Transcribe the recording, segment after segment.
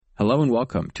Hello and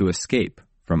welcome to Escape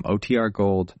from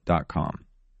OTRGold.com.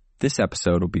 This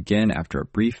episode will begin after a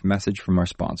brief message from our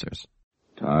sponsors.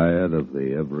 Tired of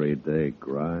the everyday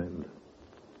grind?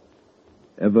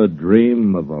 Ever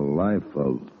dream of a life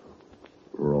of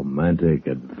romantic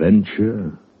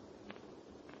adventure?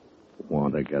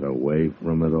 Want to get away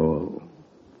from it all?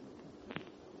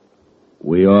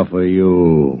 We offer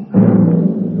you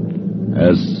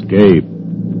Escape.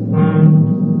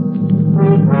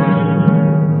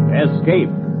 Escape,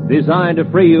 designed to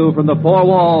free you from the four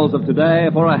walls of today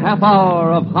for a half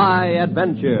hour of high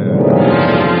adventure.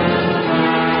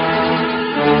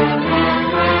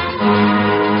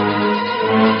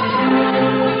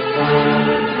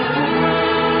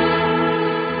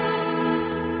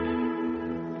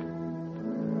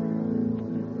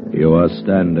 You are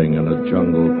standing in a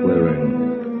jungle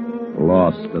clearing,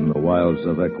 lost in the wilds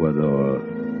of Ecuador,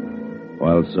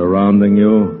 while surrounding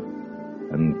you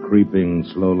and creeping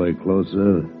slowly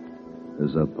closer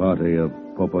is a party of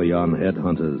Popoyan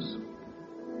headhunters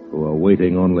who are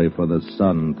waiting only for the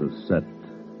sun to set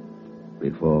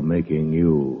before making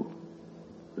you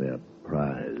their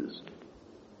prize.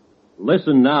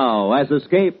 Listen now as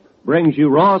Escape brings you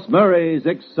Ross Murray's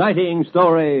exciting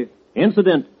story,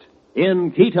 Incident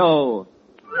in Quito.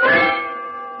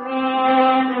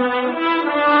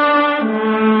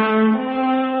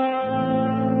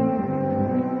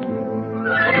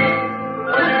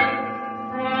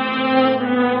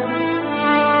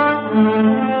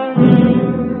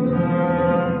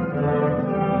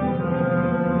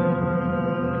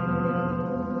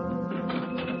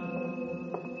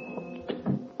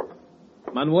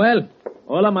 Manuel.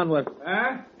 Hola, Manuel.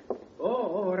 Ah?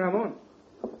 Oh, Ramon.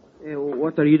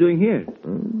 What are you doing here?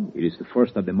 It is the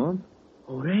first of the month.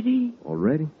 Already?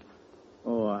 Already?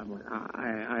 Oh,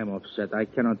 I'm upset. I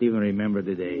cannot even remember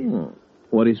the day. Oh.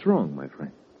 What is wrong, my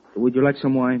friend? Would you like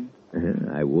some wine?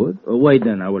 I would. Wait,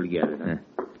 then. I will get it.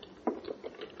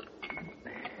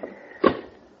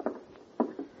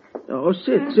 Oh,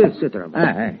 sit,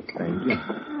 Ramon. Thank you.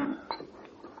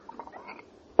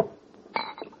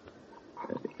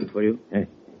 For you?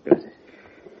 Gracias.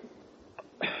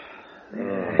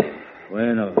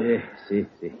 Bueno. Sí.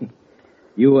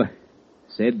 You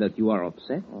said that you are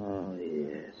upset? Oh,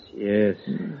 yes.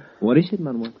 What is it,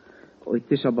 Manuel? Oh, it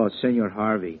is about Senor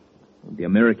Harvey. The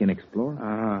American explorer?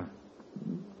 Ah.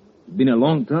 It's been a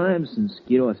long time since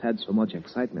Quito has had so much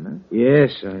excitement, huh?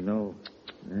 Yes, I know.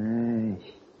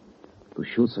 To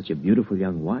shoot such a beautiful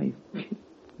young wife.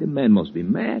 The man must be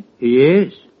mad. He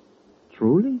is.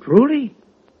 Truly? Truly?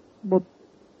 But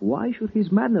why should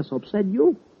his madness upset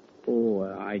you? Oh,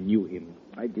 I knew him.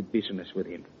 I did business with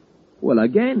him. Well,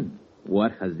 again,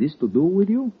 what has this to do with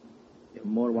you?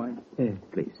 More wine?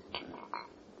 Please.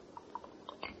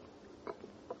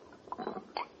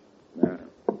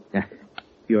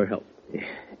 Your help.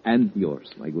 And yours,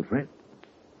 my good friend.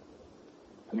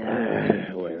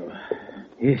 Well.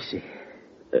 Yes.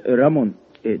 Ramon,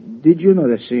 did you know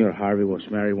that Senor Harvey was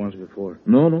married once before?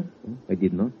 No, I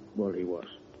did not. Well, he was.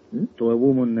 To a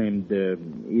woman named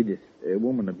Edith, a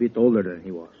woman a bit older than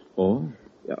he was. Oh?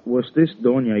 Yeah, was this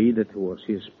Doña Edith who was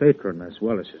his patron as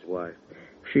well as his wife.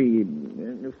 She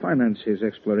financed his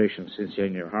exploration since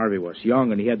Senor Harvey was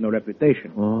young and he had no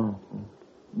reputation. Oh.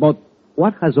 But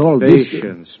what has all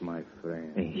Patience, my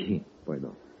friend.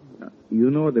 Pardon.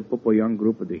 You know the Popoyan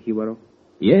group of the Jibaro?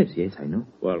 Yes, I know.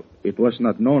 Well, it was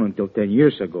not known until 10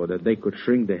 years ago that they could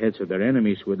shrink the heads of their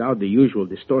enemies without the usual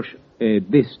distortion.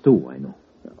 This, too, I know.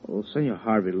 Well, Senor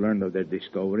Harvey learned of their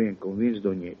discovery and convinced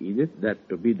Doña Edith that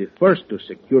to be the first to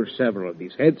secure several of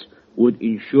these heads would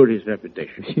ensure his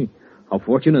reputation. How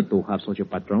fortunate to have such a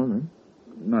patron, eh?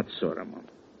 Not so, Ramon.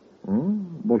 Oh,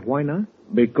 but why not?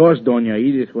 Because Doña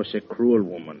Edith was a cruel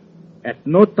woman. At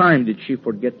no time did she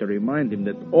forget to remind him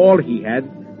that all he had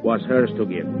was hers to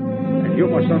give. And you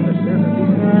must understand that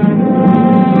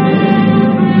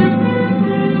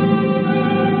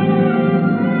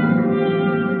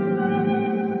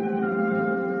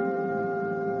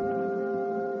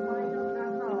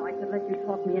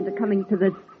coming to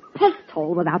this pest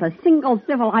hole without a single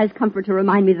civilized comfort to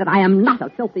remind me that I am not a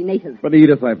filthy native. But,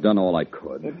 Edith, I've done all I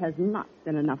could. It has not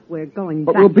been enough. We're going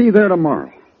But back. we'll be there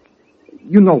tomorrow.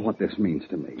 You know what this means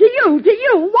to me. To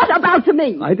you? What about to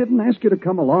me? I didn't ask you to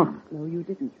come along. No, you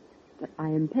didn't. But I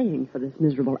am paying for this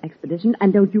miserable expedition,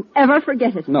 and don't you ever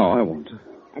forget it. No, I won't.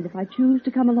 And if I choose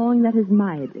to come along, that is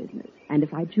my business. And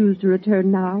if I choose to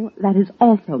return now, that is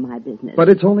also my business. But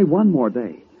it's only one more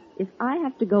day. If I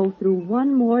have to go through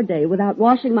one more day without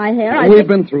washing my hair, We've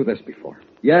been through this before.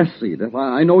 Yes, Edith,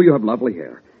 I know you have lovely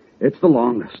hair. It's the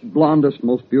longest, blondest,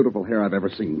 most beautiful hair I've ever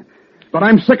seen. But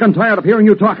I'm sick and tired of hearing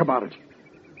you talk about it.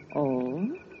 Oh?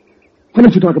 Why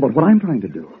don't you talk about what I'm trying to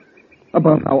do?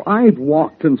 About how I've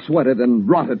walked and sweated and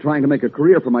rotted trying to make a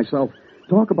career for myself.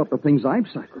 Talk about the things I've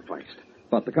sacrificed.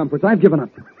 About the comforts I've given up.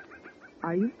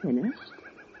 Are you finished?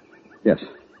 Yes.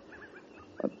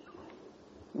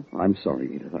 I'm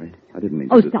sorry, Edith. I didn't mean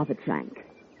Oh, to... stop it, Frank.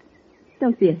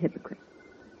 Don't be a hypocrite.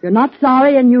 You're not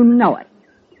sorry and you know it.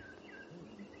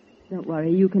 Don't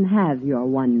worry, you can have your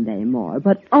one day more,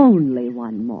 but only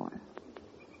one more.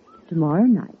 Tomorrow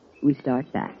night, we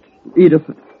start back. Edith,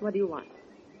 What do you want?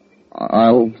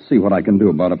 I'll see what I can do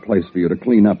about a place for you to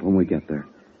clean up when we get there.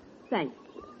 Thanks.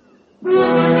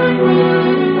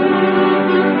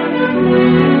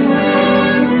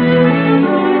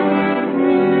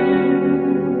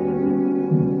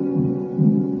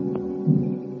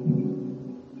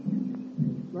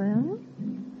 Well,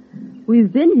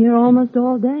 we've been here almost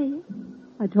all day.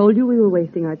 I told you we were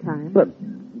wasting our time. But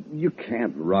you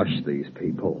can't rush these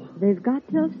people. They've got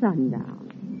till sundown.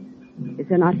 If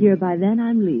they're not here by then,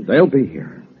 I'm leaving. They'll be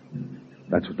here.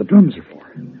 That's what the drums are for.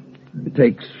 It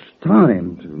takes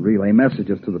time to relay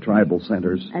messages to the tribal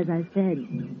centers. As I said,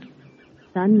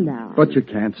 sundown. But you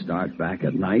can't start back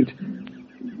at night.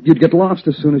 You'd get lost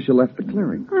as soon as you left the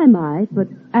clearing. I might, but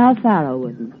Alfaro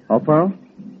wouldn't. Alfaro?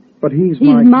 But he's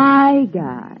my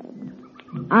guide.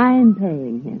 I'm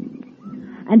paying him.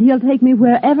 And he'll take me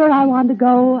wherever I want to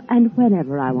go and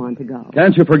whenever I want to go.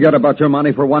 Can't you forget about your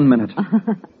money for 1 minute?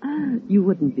 You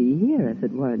wouldn't be here if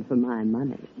it weren't for my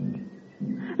money.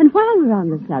 And while we're on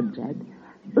the subject,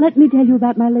 let me tell you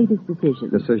about my latest decision.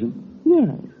 Decision?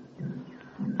 Yes.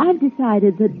 I've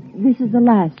decided that this is the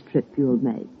last trip you'll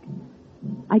make.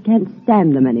 I can't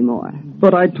stand them anymore.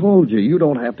 But I told you, you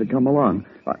don't have to come along.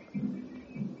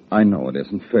 I know it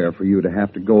isn't fair for you to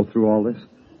have to go through all this.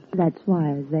 That's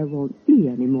why there won't be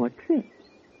any more trips.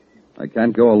 I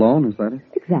can't go alone, is that it?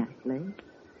 Exactly.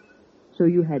 So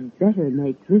you had better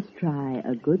make this try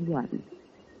a good one.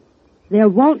 There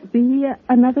won't be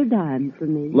another dime for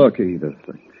me. Look, Edith,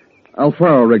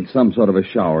 Alfaro rigged some sort of a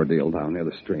shower deal down near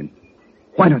the stream.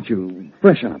 Why don't you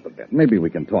freshen up a bit? Maybe we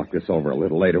can talk this over a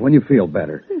little later when you feel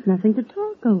better. There's nothing to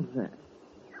talk over.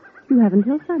 You have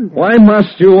until Sunday. Why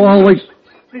must you always...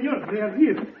 Senor, they are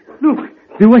here. Look,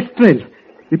 the West Trail.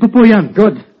 The Popoyan.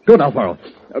 Good, Alfaro.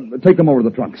 Take them over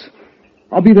the trunks.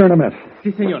 I'll be there in a minute.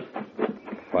 Si, senor.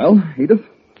 Well, Edith,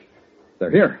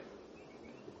 they're here.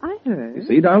 I heard. You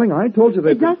see, darling, I told you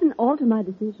It doesn't alter my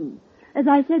decision. As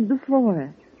I said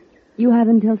before, you have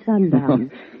until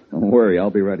sundown. Don't worry, I'll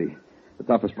be ready. The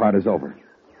toughest part is over.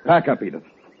 Pack up, Edith.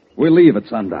 We'll leave at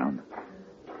sundown.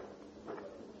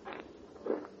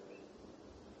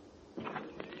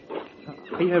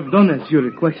 I have done as you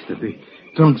requested. The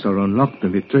trunks are unlocked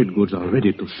and the trade goods are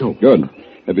ready to show. Good.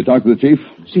 Have you talked to the chief?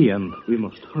 See, and we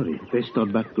must hurry. They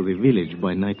start back to the village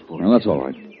by nightfall. Well, that's all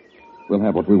right. We'll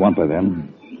have what we want by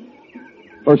then.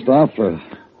 First off,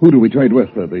 who do we trade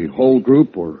with? The whole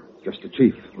group or just the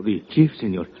chief? The chief,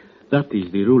 senor. That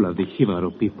is the rule of the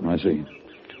Jivaro people. I see.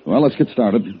 Well, let's get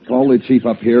started. Call the chief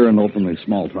up here and open the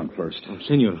small trunk first. Oh,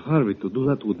 Senor Harvey, to do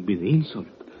that would be the insult.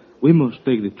 We must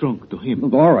take the trunk to him.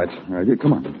 All right. All right,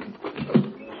 come on.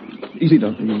 Easy,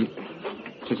 Duncan.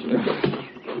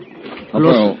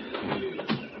 Well,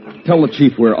 tell the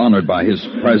chief we're honored by his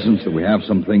presence, that we have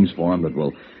some things for him that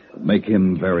will make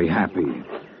him very happy.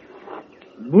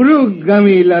 Buru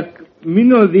gamilak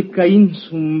mino di kain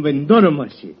sum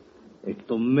vendoromasi.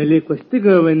 Eto mele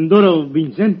questiga vendoro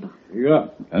Vincenta. Yeah.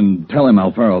 And tell him,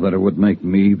 Alfaro, that it would make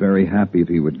me very happy if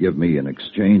he would give me in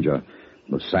exchange a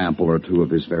sample or two of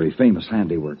his very famous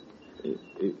handiwork.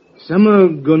 Sama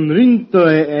gonrinto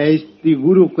esti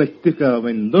guru questiga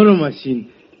vendoromasin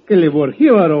que le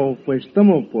borgivaro pues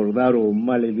tomo por daro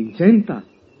male Vincenta.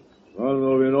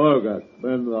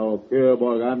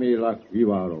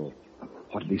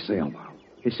 What did he say, Alvaro?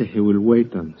 He said he will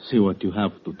wait and see what you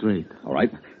have to trade. All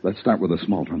right. Let's start with the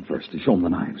small trunk first. Show him the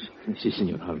knives. Si,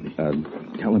 Senor Harvey.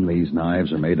 Tell him these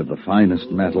knives are made of the finest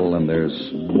metal, and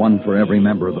there's one for every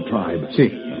member of the tribe. Si.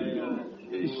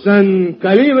 San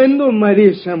Calivendo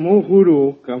Marisa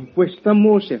Mohuru,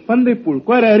 Campuestamo se fan de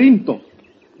pulquara rinto.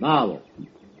 Nado.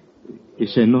 He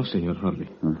said no, Senor Harvey.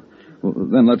 Well,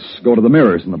 then let's go to the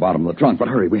mirrors in the bottom of the trunk. But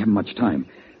hurry, we haven't much time.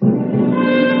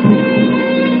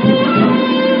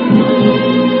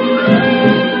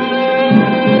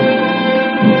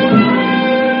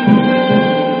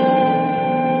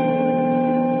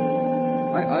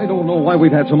 I don't know why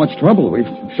we've had so much trouble. We've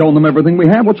shown them everything we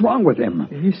have. What's wrong with him?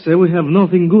 He said we have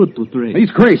nothing good to trade.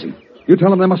 He's crazy. You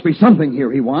tell him there must be something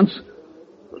here he wants.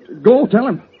 Go, tell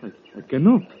him. I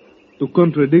cannot. To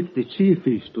contradict the chief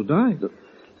is to die.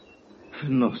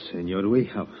 No, senor, we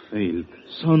have failed.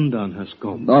 Sundown has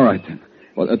come. All right, then.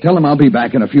 Well, tell him I'll be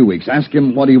back in a few weeks. Ask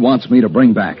him what he wants me to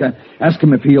bring back. Ask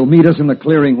him if he'll meet us in the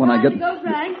clearing when I get... Go,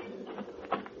 Frank.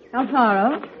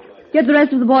 Alfaro, get the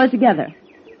rest of the boys together.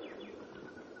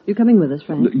 You coming with us,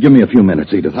 Frank? Give me a few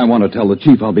minutes, Edith. I want to tell the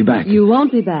chief I'll be back. You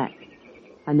won't be back.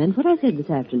 I meant what I said this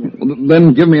afternoon. Well,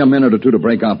 then give me a minute or two to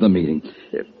break off the meeting.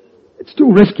 It's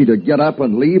too risky to get up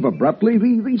and leave abruptly.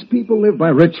 These people live by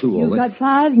ritual. You've got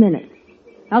 5 minutes.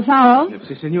 Alfaro?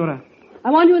 Si, senora.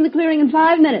 I want you in the clearing in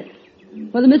 5 minutes.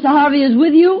 Whether Mr. Harvey is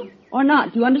with you or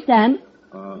not. Do you understand?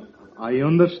 I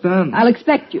understand. I'll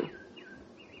expect you.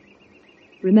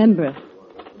 Remember.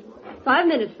 5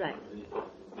 minutes, Frank.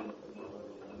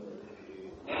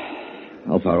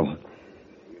 Alfaro,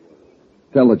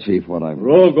 tell the chief what I...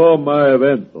 Rogo my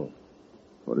evento.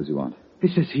 What does he want? He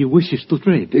says he wishes to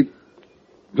trade.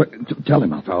 Tell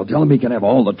him, Alfaro. Tell him he can have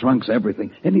all the trunks,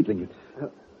 everything, anything.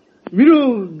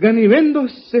 Miro ganivendo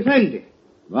se fende.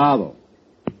 Vado.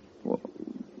 Well,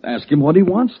 ask him what he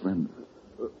wants, then.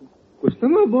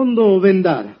 Questama bondo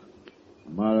vendara.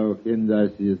 Malo kinda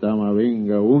si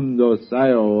tamavinga undo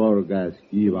sayo orgas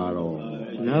kibaro.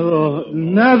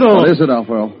 Nado. What is it,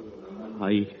 Alfaro?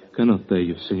 I cannot tell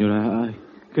you, senor. I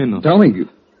cannot. Tell me.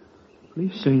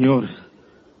 Please, senor.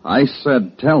 I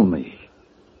said tell me.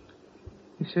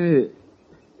 He said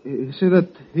that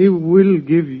he will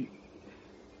give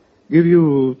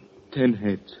you 10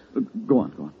 heads. Go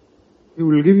on. He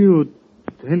will give you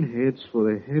 10 heads for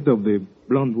the head of the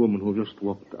blonde woman who just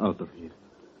walked out of here.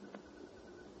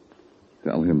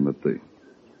 Tell him that the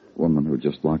woman who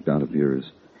just walked out of here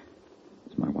is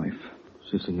my wife.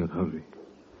 Si, senor Harvey.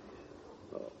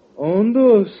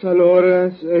 Ondo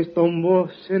saloras estombo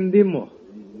sendimo.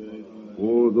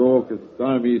 Udo que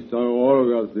stami sa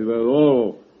orgas di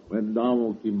vedo.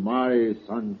 Vendamo kimari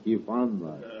san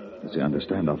kifanda. Does he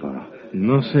understand, Alfaro?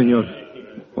 No, senor.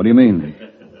 What do you mean?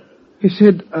 He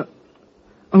said,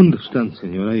 understand,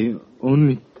 senor. I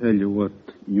only tell you what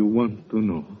you want to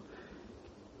know.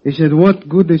 He said, what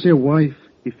good is a wife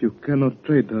if you cannot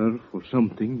trade her for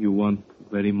something you want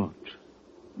very much?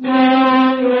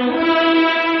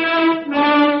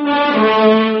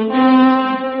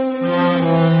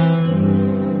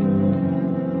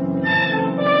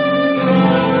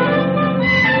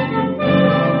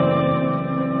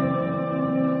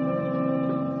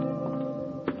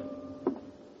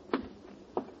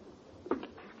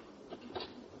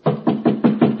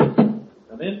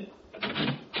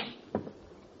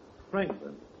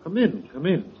 Franklin, come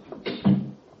in.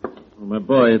 Oh, my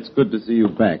boy, it's good to see you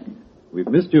back. We've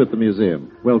missed you at the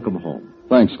museum. Welcome home.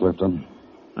 Thanks, Clifton.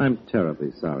 I'm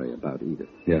terribly sorry about Edith.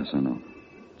 Yes, I know.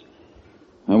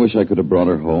 I wish I could have brought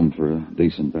her home for a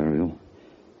decent burial.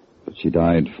 But she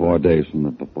died 4 days from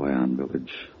the Papoyan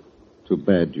village. Too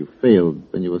bad you failed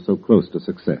when you were so close to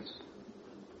success.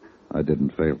 I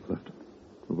didn't fail, Clifton.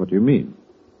 What do you mean?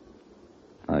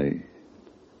 I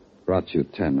brought you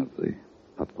 10 of the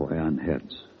Papoyan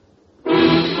heads.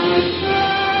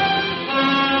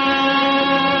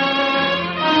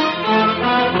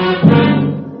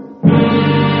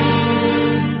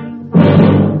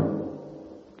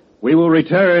 We will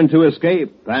return to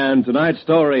Escape and tonight's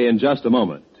story in just a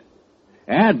moment.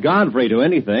 Add Godfrey to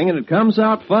anything and it comes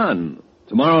out fun.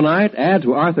 Tomorrow night, add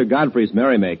to Arthur Godfrey's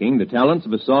merrymaking the talents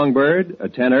of a songbird, a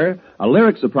tenor, a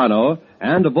lyric soprano,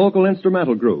 and a vocal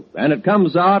instrumental group. And it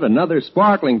comes out another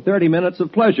sparkling 30 minutes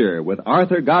of pleasure with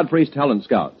Arthur Godfrey's Talent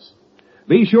Scouts.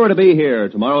 Be sure to be here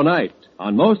tomorrow night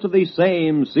on most of these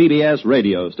same CBS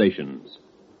radio stations.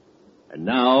 And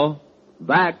now,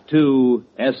 back to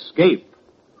Escape.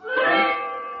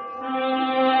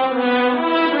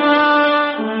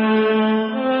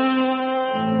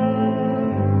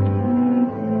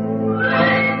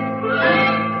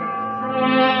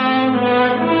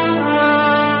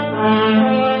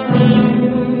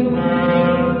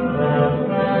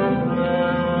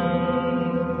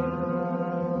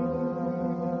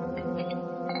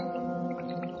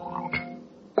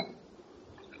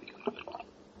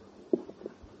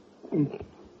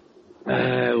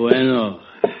 Bueno.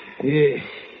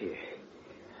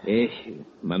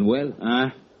 Manuel?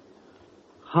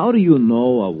 How do you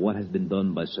know of what has been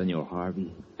done by Senor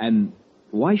Harvey? And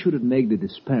why should it make the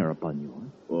despair upon you? Huh?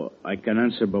 Well, I can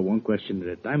answer but one question at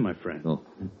a time, my friend. Oh,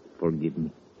 forgive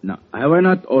me. Now, have I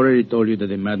not already told you that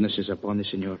the madness is upon the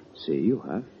senor? See, you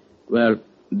have. Well,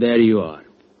 there you are.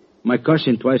 My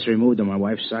cousin, twice removed on my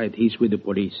wife's side, he's with the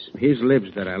police. His lips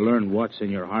that I learned what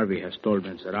Senor Harvey has told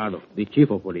Bencerado, the chief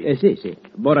of police. Sí.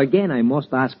 But again, I must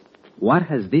ask, what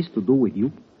has this to do with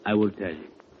you? I will tell you.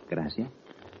 Gracias.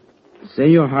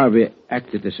 Senor Harvey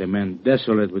acted as a man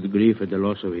desolate with grief at the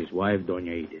loss of his wife,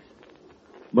 Doña Edith.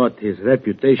 But his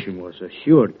reputation was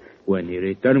assured when he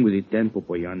returned with the 10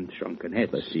 Popoyan shrunken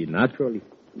heads. I see, naturally.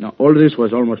 Now, all this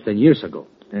was almost 10 years ago.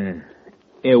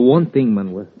 One thing,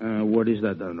 Manuel. What is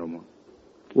that, Don Ramon?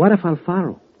 What of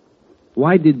Alfaro?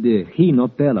 Why did he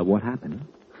not tell her what happened?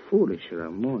 Foolish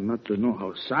Ramon not to know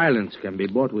how silence can be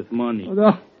bought with money.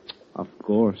 Of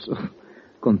course.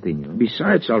 Continue.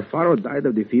 Besides, Alfaro died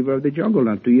of the fever of the jungle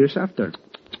not 2 years after.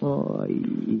 Oh,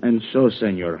 And so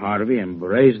Senor Harvey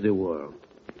embraced the world.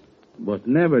 But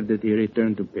never did he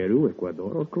return to Peru,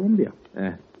 Ecuador, or Colombia.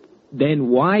 Then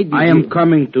why did I am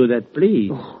coming to that,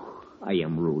 please. Oh, I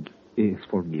am rude.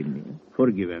 Forgive me.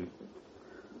 Forgive him.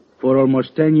 For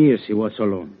almost 10 years he was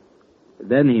alone.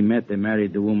 Then he met and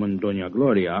married the woman Doña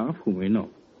Gloria, of whom we know.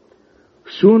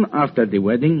 Soon after the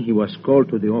wedding, he was called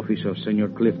to the office of Senor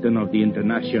Clifton of the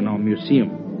International Museum.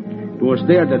 It was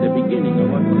there that the beginning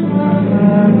of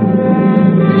what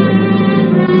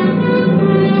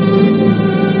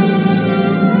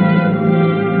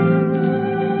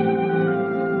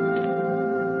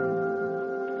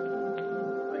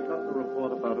I got the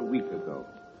report about a week ago.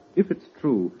 If it's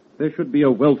true, there should be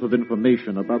a wealth of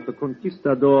information about the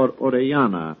Conquistador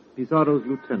Orellana, Pizarro's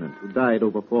lieutenant, who died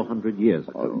over 400 years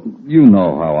ago. You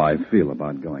know how I feel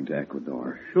about going to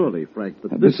Ecuador. Surely, Frank,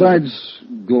 but Besides,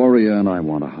 Gloria and I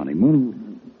want a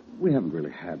honeymoon. We haven't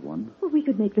really had one. Well, we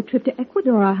could make the trip to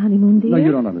Ecuador our honeymoon, dear. No,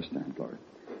 you don't understand, Gloria.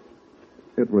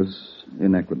 It was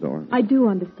in Ecuador. I do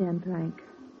understand, Frank.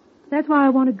 That's why I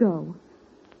want to go.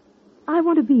 I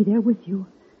want to be there with you,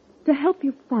 to help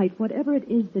you fight whatever it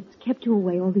is that's kept you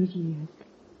away all these years.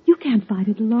 You can't fight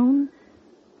it alone.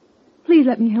 Please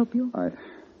let me help you.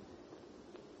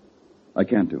 I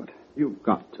can't do it. You've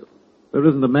got to. There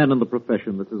isn't a man in the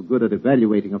profession that's as good at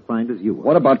evaluating a find as you are.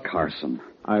 What about Carson?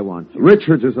 I want you.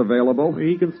 Richards is available.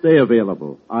 He can stay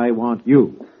available. I want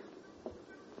you.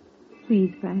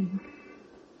 Please, Frank.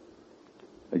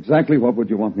 Exactly what would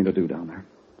you want me to do down there?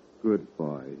 Good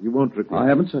boy. You won't regret I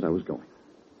haven't said I was going.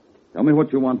 Tell me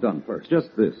what you want done first. Just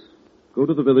this. Go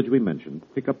to the village we mentioned,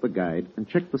 pick up the guide, and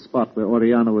check the spot where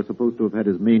Orellana was supposed to have had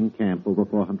his main camp over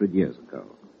 400 years ago.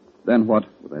 Then what?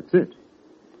 Well, that's it.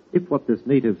 If what this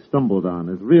native stumbled on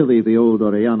is really the old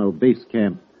Orellano base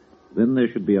camp, then there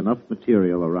should be enough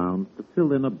material around to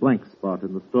fill in a blank spot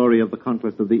in the story of the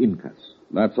conquest of the Incas.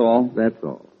 That's all? That's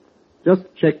all. Just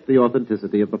check the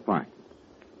authenticity of the find.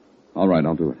 All right,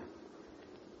 I'll do it.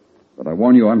 But I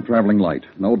warn you, I'm traveling light.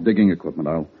 No digging equipment.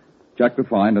 I'll check the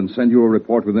find and send you a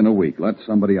report within a week. Let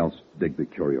somebody else dig the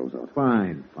curios out.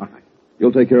 Fine.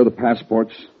 You'll take care of the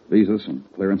passports, visas, and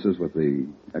clearances with the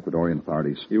Ecuadorian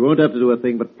authorities. You won't have to do a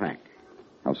thing but pack.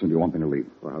 How soon do you want me to leave?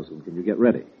 Well, how soon can you get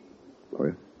ready?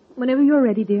 Gloria? Whenever you're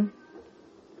ready, dear.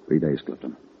 3 days,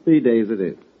 Clifton. 3 days it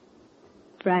is.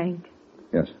 Frank,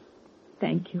 Yes,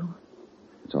 thank you.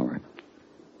 it's all right.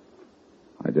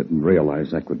 I didn't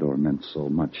realize Ecuador meant so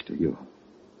much to you.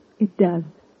 It does.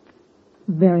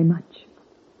 Very much.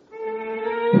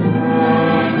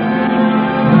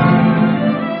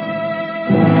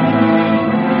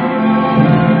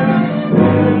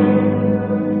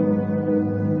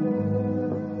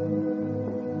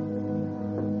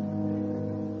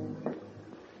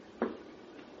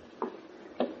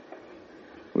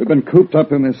 We've been cooped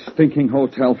up in this stinking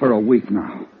hotel for a week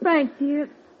now. Frank, dear,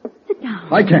 sit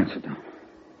down. I can't sit down.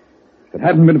 If it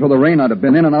hadn't been for the rain, I'd have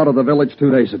been in and out of the village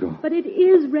 2 days ago. But it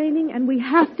is raining, and we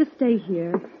have to stay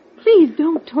here. Please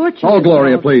don't torture Oh, yourself.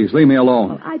 Gloria, please, leave me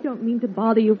alone. Oh, I don't mean to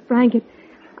bother you, Frank.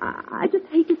 I just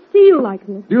hate to see you like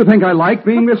this. Do you think I like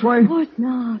being this way? Of course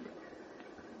not.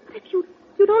 But if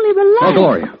you'd only relax. Oh,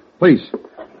 Gloria, please.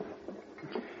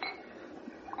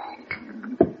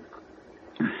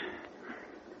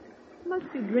 Must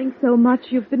you drink so much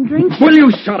you've been drinking? Will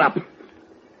you shut up?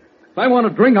 If I want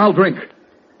to drink, I'll drink.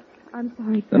 I'm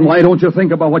sorry, Frank. Then why don't you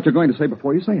think about what you're going to say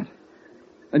before you say it?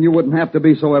 Then you wouldn't have to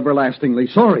be so everlastingly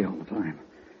sorry all the time.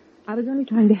 I was only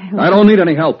trying to help. I don't need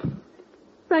any help.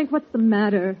 Frank, what's the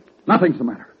matter? Nothing's the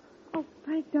matter. Oh,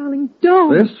 Frank, darling,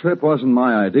 don't. This trip wasn't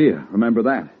my idea. Remember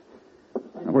that.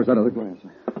 Now, where's that other glass?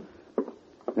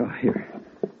 Oh, here.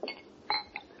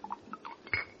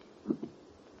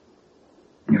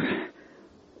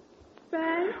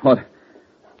 Frank, What?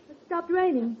 it stopped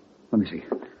raining. Let me see.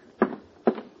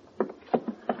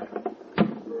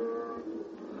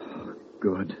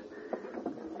 Good.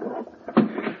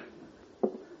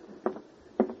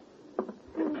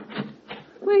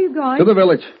 Where are you going? To the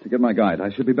village to get my guide.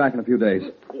 I should be back in a few days.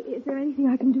 Is there anything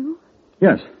I can do?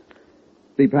 Yes.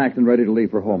 Be packed and ready to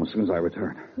leave for home as soon as I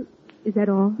return. Is that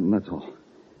all? And that's all.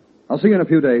 I'll see you in a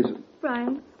few days.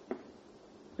 Frank,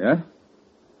 Yeah?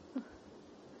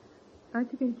 Aren't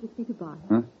you going to kiss me goodbye?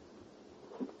 Huh?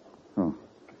 Oh.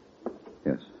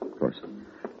 Yes, of course.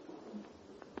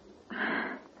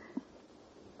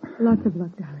 Lots of luck,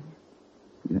 darling.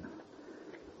 Yeah.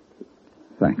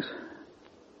 Thanks.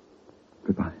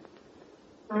 Goodbye.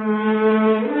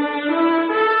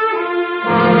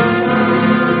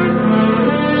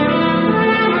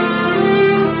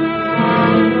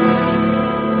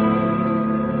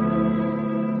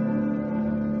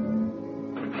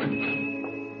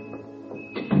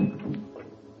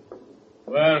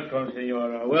 Welcome,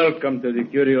 Senora. Welcome to the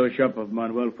curio shop of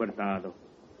Manuel Furtado.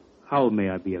 How may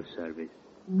I be of service?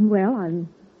 Well,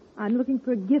 I'm looking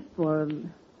for a gift for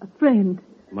a friend.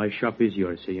 My shop is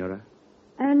yours, Senora.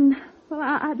 And, well,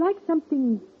 I'd like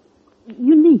something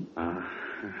unique. Ah,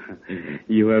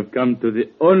 you have come to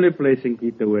the only place in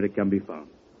Quito where it can be found.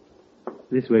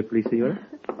 This way, please, Senora.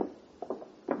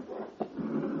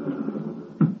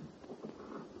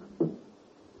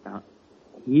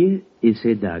 Here is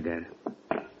a dagger.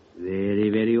 Very,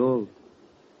 very old.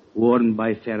 Worn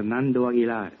by Fernando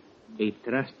Aguilar, a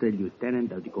trusted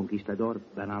lieutenant of the conquistador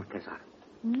Benalcazar.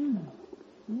 Yeah,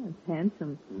 it's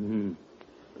handsome. Mm-hmm.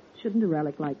 Shouldn't a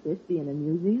relic like this be in a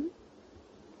museum?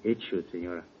 It should,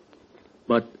 Senora.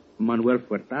 But Manuel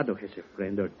Furtado has a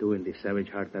friend or two in the savage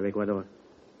heart of Ecuador.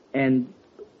 And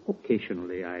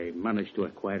occasionally I manage to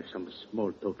acquire some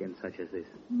small tokens such as this.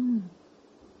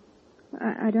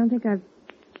 I don't think I've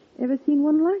ever seen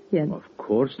one like it. Of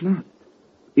course not.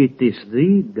 It is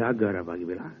the dagger of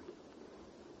Aguilar.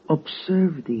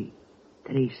 Observe the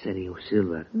tracery of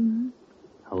silver. Mm-hmm.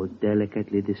 How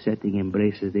delicately the setting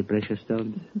embraces the precious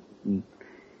stones.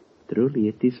 Truly,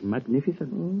 it is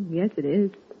magnificent. Yes, it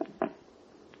is.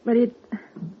 But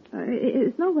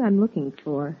it's not what I'm looking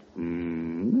for.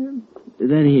 Then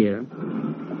here.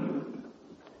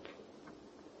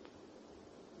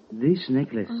 This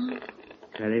necklace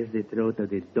carries the throat of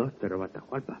the daughter of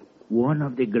Atahualpa, one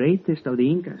of the greatest of the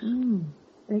Incas.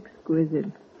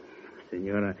 Exquisite.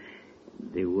 Senora,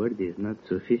 the word is not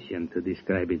sufficient to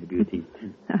describe its beauty.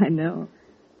 I know.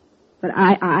 But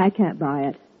I can't buy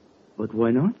it. But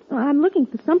why not? Well, I'm looking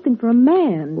for something for a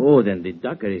man. Oh, then the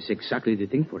dagger is exactly the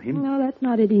thing for him. No, that's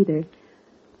not it either.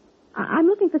 I'm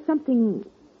looking for something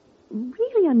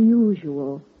really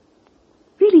unusual.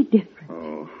 Really different.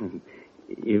 Oh,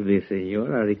 if the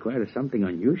senora requires something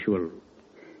unusual,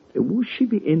 would she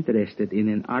be interested in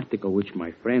an article which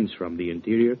my friends from the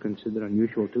interior consider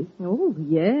unusual too? Oh,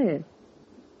 yes.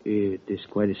 It is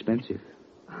quite expensive.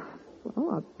 Well,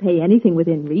 I'll pay anything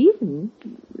within reason.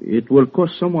 It will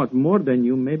cost somewhat more than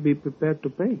you may be prepared to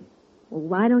pay. Well,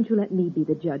 why don't you let me be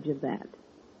the judge of that?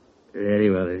 Very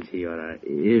well, then, senora.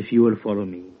 If you will follow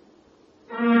me.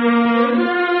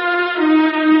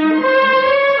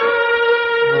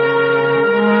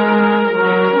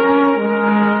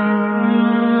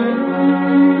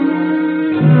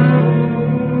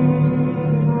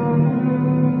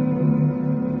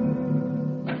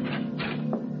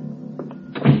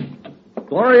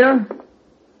 Gloria?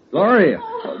 Gloria.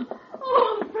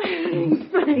 Oh,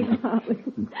 Frank,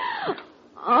 darling.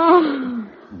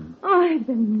 Oh, it's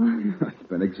been months. It's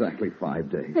been exactly 5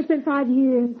 days. It's been 5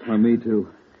 years. Me too.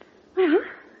 Well,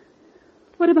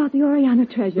 what about the Oriana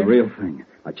treasure? The real thing.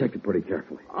 I checked it pretty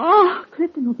carefully. Oh,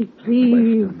 Clifton will be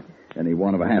pleased. Any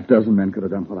one of a half dozen men could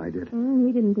have done what I did.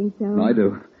 He didn't think so. No, I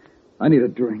do. I need a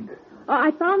drink. Oh,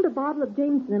 I found a bottle of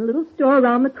Jameson in a little store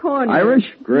around the corner. Irish?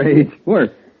 Great.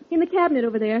 Where? In the cabinet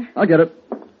over there. I'll get it.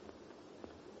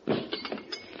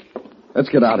 Let's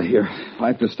get out of here. If I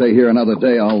have to stay here another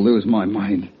day, I'll lose my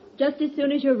mind. Just as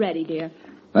soon as you're ready, dear.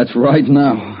 That's right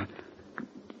now.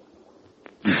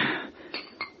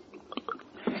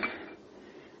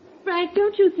 Frank,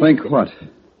 don't you think... Think what?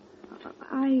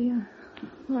 I'm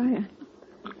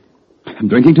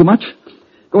drinking too much?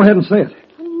 Go ahead and say it.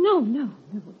 No,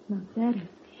 it's not that.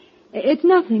 It's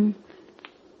nothing.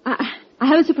 I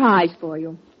have a surprise for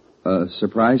you.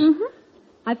 Surprise? Mm-hmm.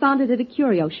 I found it at a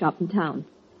curio shop in town.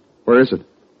 Where is it?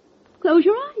 Close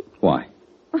your eyes. Why?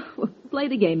 Play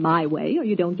the game my way, or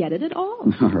you don't get it at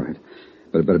all. All right.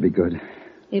 But it better be good.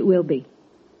 It will be.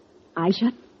 Eyes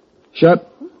shut.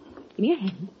 Shut. Give me a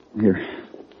hand. Here.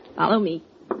 Follow me.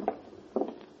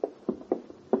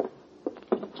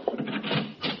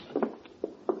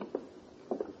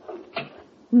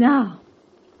 Now,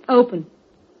 open.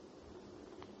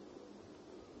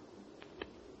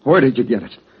 Where did you get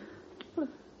it?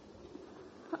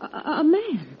 A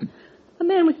man. A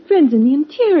man with friends in the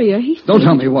interior. Don't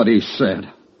tell me what he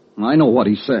said. I know what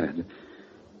he said.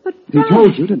 But He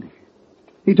told you, didn't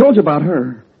he? He told you about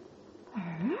her.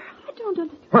 Her? I don't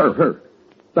understand. Her.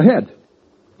 The head.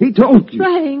 He told you.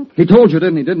 Frank. He told you,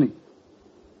 didn't he?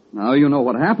 Now you know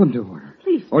what happened to her.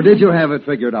 Please. Or did you have it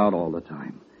figured out all the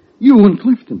time? You and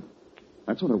Clifton.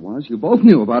 That's what it was. You both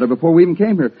knew about it before we even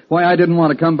came here. Why I didn't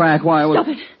want to come back, why I was... Stop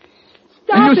it.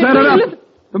 Stop and you it. set it up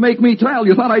to make me tell.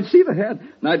 You thought I'd see the head.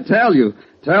 And I'd tell you.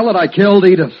 Tell that I killed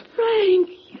Edith. Frank,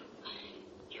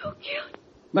 you killed...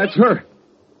 That's her.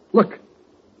 Look.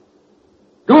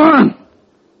 Go on.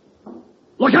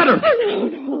 Look at her.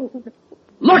 No.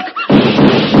 Look.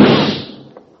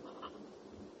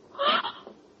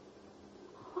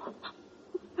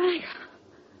 Frank,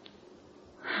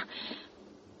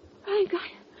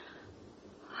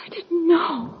 I didn't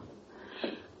know.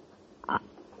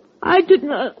 I did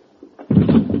not...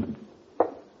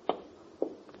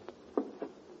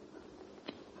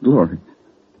 Gloria.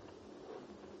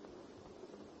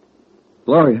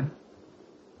 Gloria.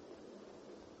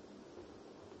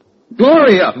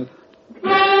 Gloria!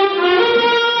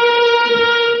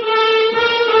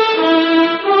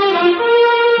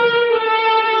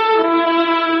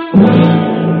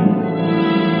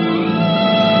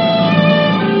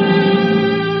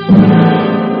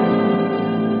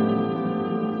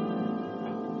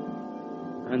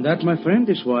 And that, my friend,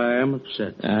 is why I am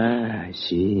upset. I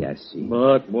see.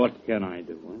 But what can I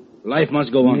do? Life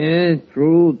must go on. Yeah,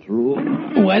 true.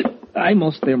 Well, I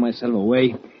must steer myself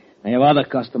away. I have other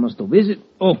customers to visit.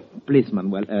 Oh, please,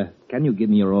 Manuel, can you give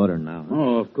me your order now?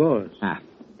 Oh, of course.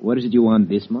 What is it you want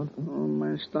this month? Oh,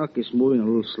 my stock is moving a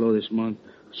little slow this month.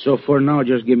 So for now,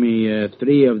 just give me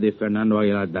 3 of the Fernando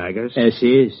Aguilar daggers.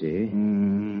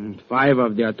 Sí. 5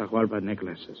 of the Atahualpa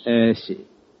necklaces. Sí.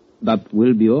 That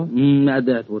will be all?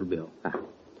 That will be all.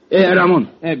 Ramon.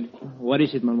 What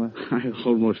is it, Manuel? I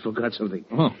almost forgot something.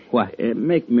 Oh, what?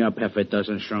 Make me up half a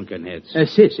dozen shrunken heads.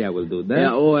 Sí, I will do that.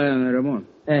 Ramon.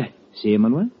 Sí,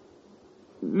 Manuel?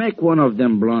 Make one of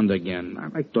them blonde again.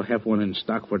 I'd like to have one in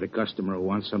stock for the customer who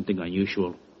wants something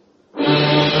unusual.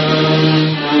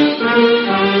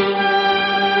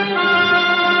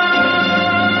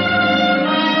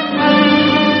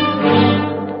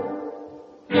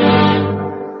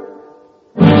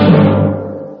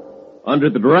 Under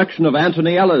the direction of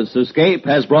Anthony Ellis, Escape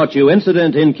has brought you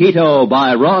Incident in Quito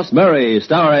by Ross Murray,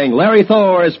 starring Larry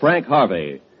Thor as Frank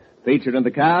Harvey. Featured in the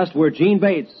cast were Gene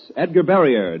Bates, Edgar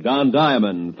Barrier, Don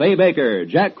Diamond, Fay Baker,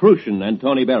 Jack Crucian, and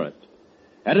Tony Barrett.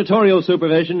 Editorial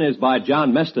supervision is by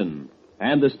John Meston,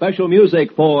 and the special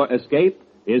music for Escape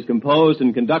is composed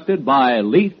and conducted by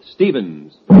Leith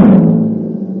Stevens.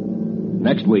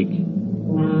 Next week.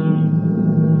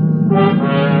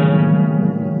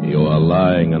 You are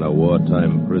lying in a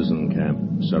wartime prison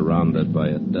camp, surrounded by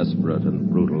a desperate and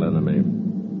brutal enemy.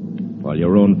 While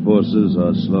your own forces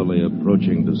are slowly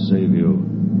approaching to save you,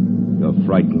 your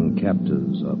frightened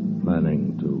captors are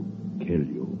planning to kill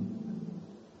you.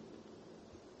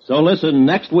 So listen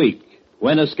next week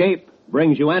when Escape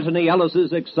brings you Anthony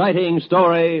Ellis's exciting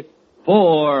story,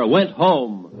 4 Went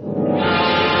Home.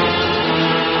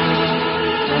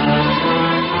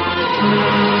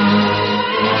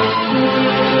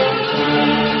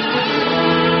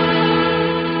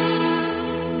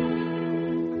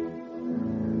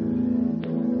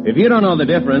 If you don't know the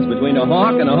difference between a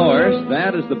hawk and a horse,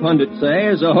 that, as the pundits say,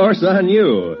 is a horse on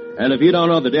you. And if you don't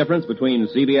know the difference between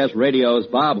CBS Radio's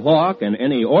Bob Hawke and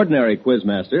any ordinary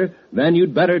quizmaster, then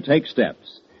you'd better take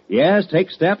steps. Yes,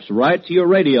 take steps right to your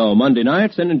radio Monday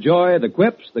nights and enjoy the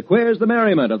quips, the quiz, the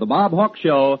merriment of the Bob Hawke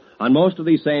Show on most of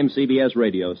these same CBS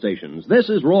radio stations. This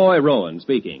is Roy Rowan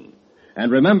speaking.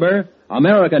 And remember,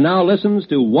 America now listens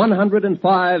to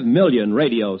 105 million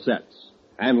radio sets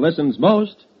and listens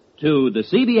most to the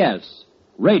CBS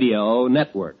Radio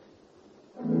Network.